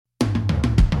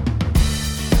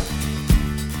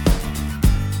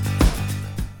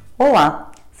Olá!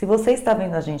 Se você está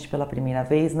vendo a gente pela primeira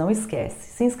vez, não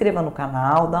esquece, se inscreva no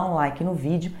canal, dá um like no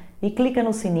vídeo e clica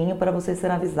no sininho para você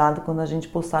ser avisado quando a gente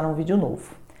postar um vídeo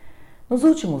novo. Nos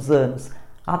últimos anos,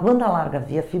 a banda larga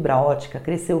via fibra ótica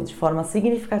cresceu de forma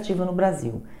significativa no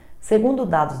Brasil. Segundo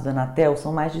dados da Anatel,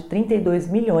 são mais de 32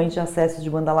 milhões de acessos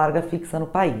de banda larga fixa no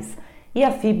país, e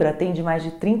a fibra atende mais de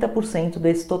 30%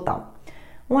 desse total.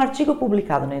 Um artigo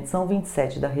publicado na edição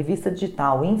 27 da revista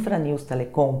digital Infranews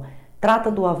Telecom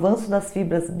trata do avanço das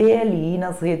fibras BLI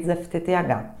nas redes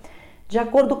FTTH. De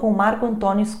acordo com Marco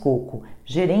Antônio Scocco,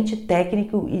 gerente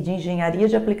técnico e de engenharia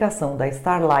de aplicação da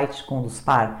Starlight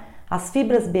Conduspar, as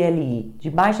fibras BLI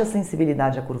de baixa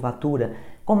sensibilidade à curvatura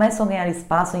começam a ganhar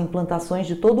espaço em implantações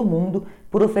de todo o mundo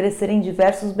por oferecerem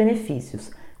diversos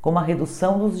benefícios, como a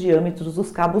redução dos diâmetros dos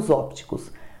cabos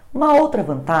ópticos. Uma outra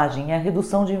vantagem é a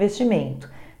redução de investimento,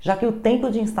 já que o tempo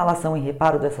de instalação e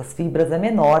reparo dessas fibras é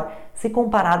menor se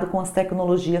comparado com as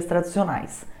tecnologias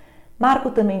tradicionais.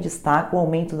 Marco também destaca o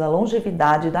aumento da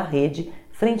longevidade da rede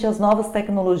frente às novas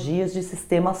tecnologias de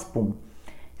sistemas PUM.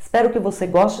 Espero que você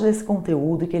goste desse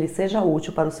conteúdo e que ele seja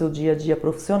útil para o seu dia a dia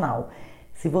profissional.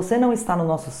 Se você não está no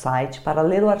nosso site, para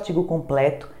ler o artigo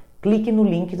completo, clique no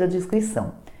link da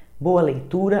descrição. Boa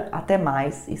leitura, até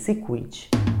mais e se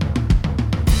cuide!